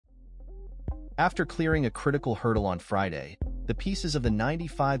After clearing a critical hurdle on Friday, the pieces of the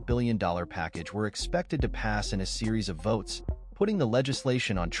 $95 billion package were expected to pass in a series of votes, putting the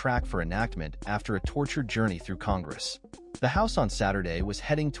legislation on track for enactment after a tortured journey through Congress. The House on Saturday was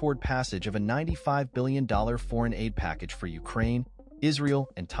heading toward passage of a $95 billion foreign aid package for Ukraine, Israel,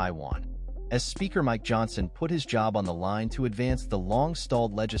 and Taiwan, as Speaker Mike Johnson put his job on the line to advance the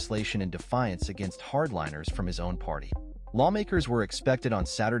long-stalled legislation in defiance against hardliners from his own party. Lawmakers were expected on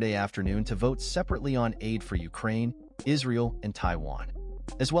Saturday afternoon to vote separately on aid for Ukraine, Israel, and Taiwan,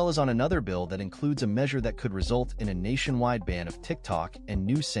 as well as on another bill that includes a measure that could result in a nationwide ban of TikTok and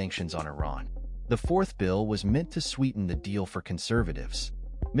new sanctions on Iran. The fourth bill was meant to sweeten the deal for conservatives.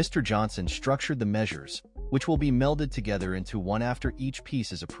 Mr. Johnson structured the measures, which will be melded together into one after each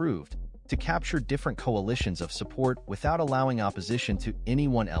piece is approved, to capture different coalitions of support without allowing opposition to any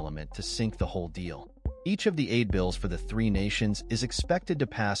one element to sink the whole deal. Each of the aid bills for the three nations is expected to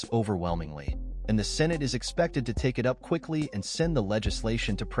pass overwhelmingly, and the Senate is expected to take it up quickly and send the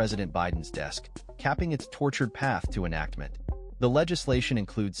legislation to President Biden's desk, capping its tortured path to enactment. The legislation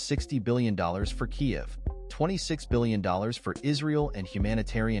includes $60 billion for Kyiv, $26 billion for Israel and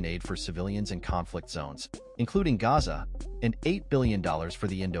humanitarian aid for civilians in conflict zones, including Gaza, and $8 billion for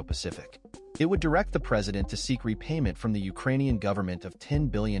the Indo-Pacific. It would direct the president to seek repayment from the Ukrainian government of $10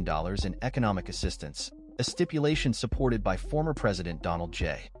 billion in economic assistance, a stipulation supported by former President Donald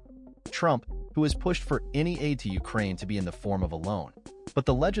J. Trump, who has pushed for any aid to Ukraine to be in the form of a loan. But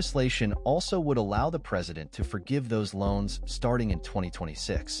the legislation also would allow the president to forgive those loans starting in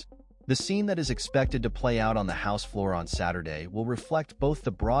 2026. The scene that is expected to play out on the House floor on Saturday will reflect both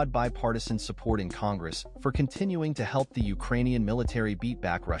the broad bipartisan support in Congress for continuing to help the Ukrainian military beat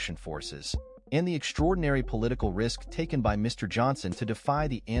back Russian forces, and the extraordinary political risk taken by Mr. Johnson to defy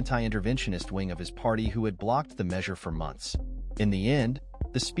the anti-interventionist wing of his party who had blocked the measure for months. In the end,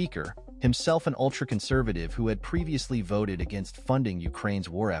 the Speaker, himself an ultra-conservative who had previously voted against funding Ukraine's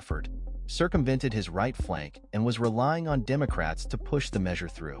war effort, circumvented his right flank and was relying on Democrats to push the measure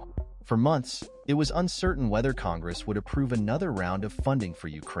through. For months, it was uncertain whether Congress would approve another round of funding for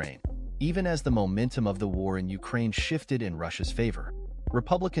Ukraine, even as the momentum of the war in Ukraine shifted in Russia's favor.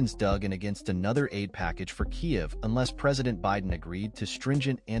 Republicans dug in against another aid package for Kyiv unless President Biden agreed to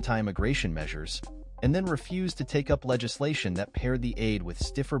stringent anti-immigration measures, and then refused to take up legislation that paired the aid with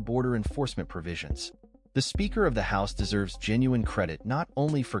stiffer border enforcement provisions. The Speaker of the House deserves genuine credit not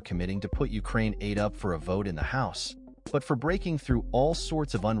only for committing to put Ukraine aid up for a vote in the House, but for breaking through all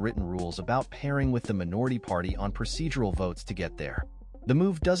sorts of unwritten rules about pairing with the minority party on procedural votes to get there. The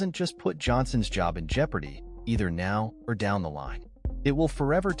move doesn't just put Johnson's job in jeopardy, either now or down the line. It will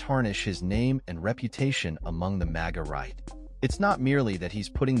forever tarnish his name and reputation among the MAGA right. It's not merely that he's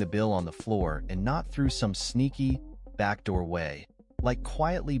putting the bill on the floor and not through some sneaky, backdoor way, like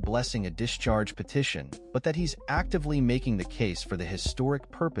quietly blessing a discharge petition, but that he's actively making the case for the historic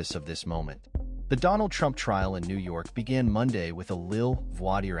purpose of this moment. The Donald Trump trial in New York began Monday with a lil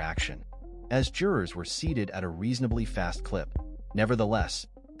voir dire action, as jurors were seated at a reasonably fast clip. Nevertheless,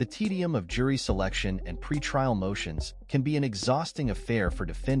 the tedium of jury selection and pretrial motions can be an exhausting affair for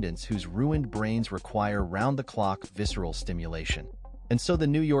defendants whose ruined brains require round-the-clock visceral stimulation. And so the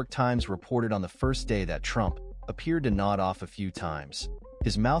New York Times reported on the first day that Trump appeared to nod off a few times,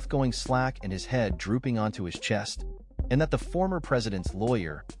 his mouth going slack and his head drooping onto his chest, and that the former president's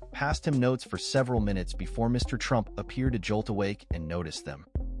lawyer passed him notes for several minutes before Mr. Trump appeared to jolt awake and notice them.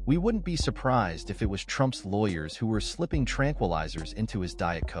 We wouldn't be surprised if it was Trump's lawyers who were slipping tranquilizers into his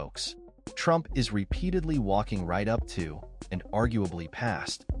Diet Cokes. Trump is repeatedly walking right up to, and arguably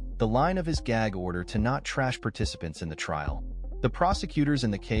past, the line of his gag order to not trash participants in the trial. The prosecutors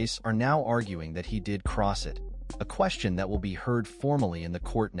in the case are now arguing that he did cross it, a question that will be heard formally in the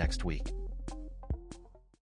court next week.